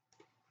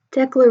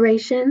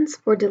Declarations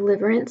for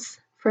deliverance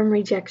from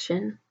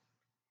rejection.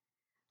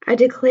 I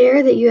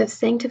declare that you have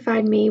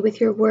sanctified me with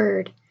your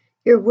word.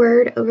 Your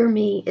word over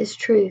me is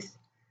truth.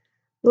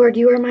 Lord,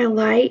 you are my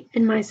light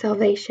and my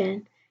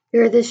salvation.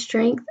 You are the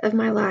strength of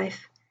my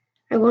life.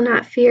 I will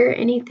not fear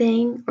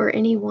anything or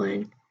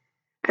anyone.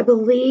 I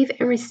believe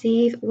and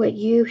receive what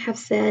you have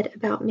said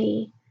about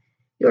me.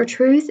 Your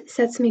truth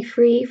sets me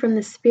free from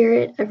the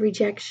spirit of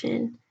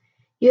rejection.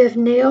 You have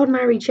nailed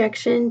my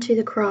rejection to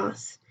the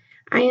cross.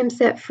 I am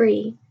set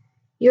free.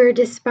 You are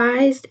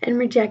despised and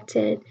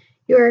rejected.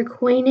 You are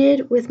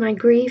acquainted with my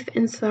grief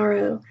and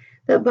sorrow,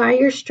 but by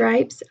your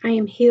stripes I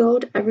am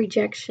healed of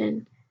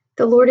rejection.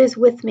 The Lord is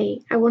with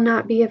me. I will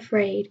not be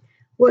afraid.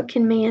 What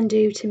can man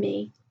do to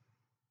me?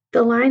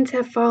 The lines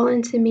have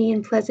fallen to me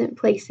in pleasant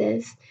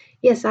places.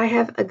 Yes, I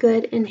have a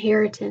good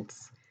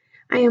inheritance.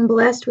 I am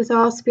blessed with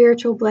all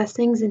spiritual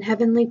blessings in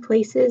heavenly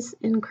places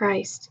in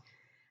Christ.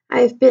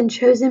 I have been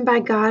chosen by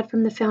God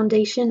from the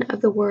foundation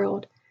of the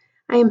world.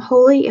 I am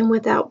holy and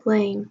without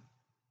blame.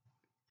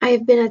 I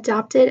have been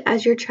adopted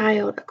as your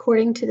child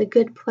according to the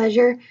good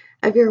pleasure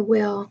of your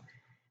will,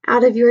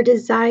 out of your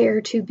desire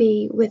to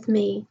be with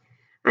me.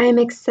 I am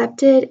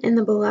accepted in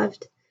the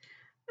beloved.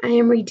 I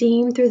am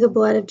redeemed through the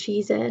blood of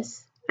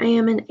Jesus. I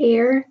am an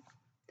heir.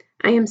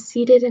 I am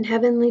seated in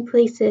heavenly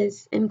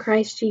places in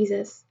Christ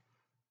Jesus.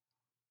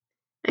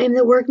 I am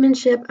the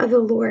workmanship of the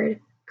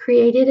Lord,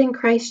 created in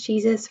Christ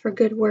Jesus for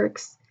good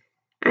works.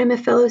 I am a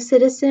fellow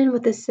citizen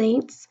with the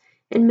saints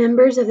and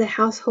members of the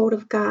household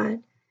of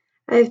God.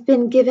 I have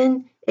been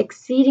given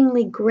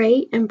exceedingly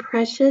great and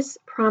precious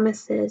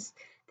promises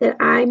that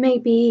I may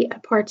be a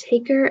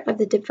partaker of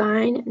the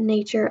divine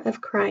nature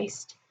of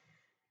Christ.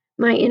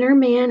 My inner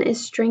man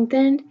is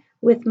strengthened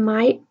with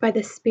might by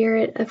the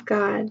Spirit of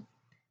God.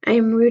 I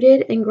am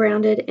rooted and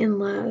grounded in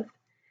love.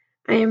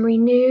 I am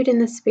renewed in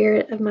the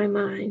spirit of my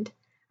mind.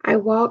 I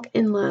walk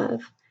in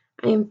love.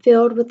 I am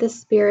filled with the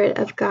Spirit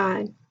of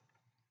God.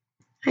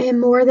 I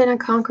am more than a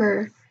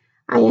conqueror.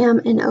 I am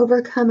an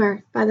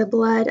overcomer by the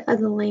blood of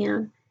the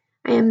Lamb.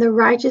 I am the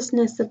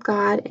righteousness of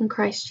God in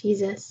Christ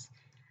Jesus.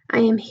 I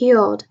am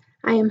healed.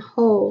 I am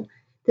whole.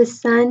 The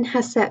Son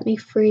has set me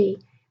free.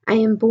 I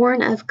am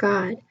born of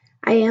God.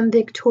 I am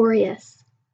victorious.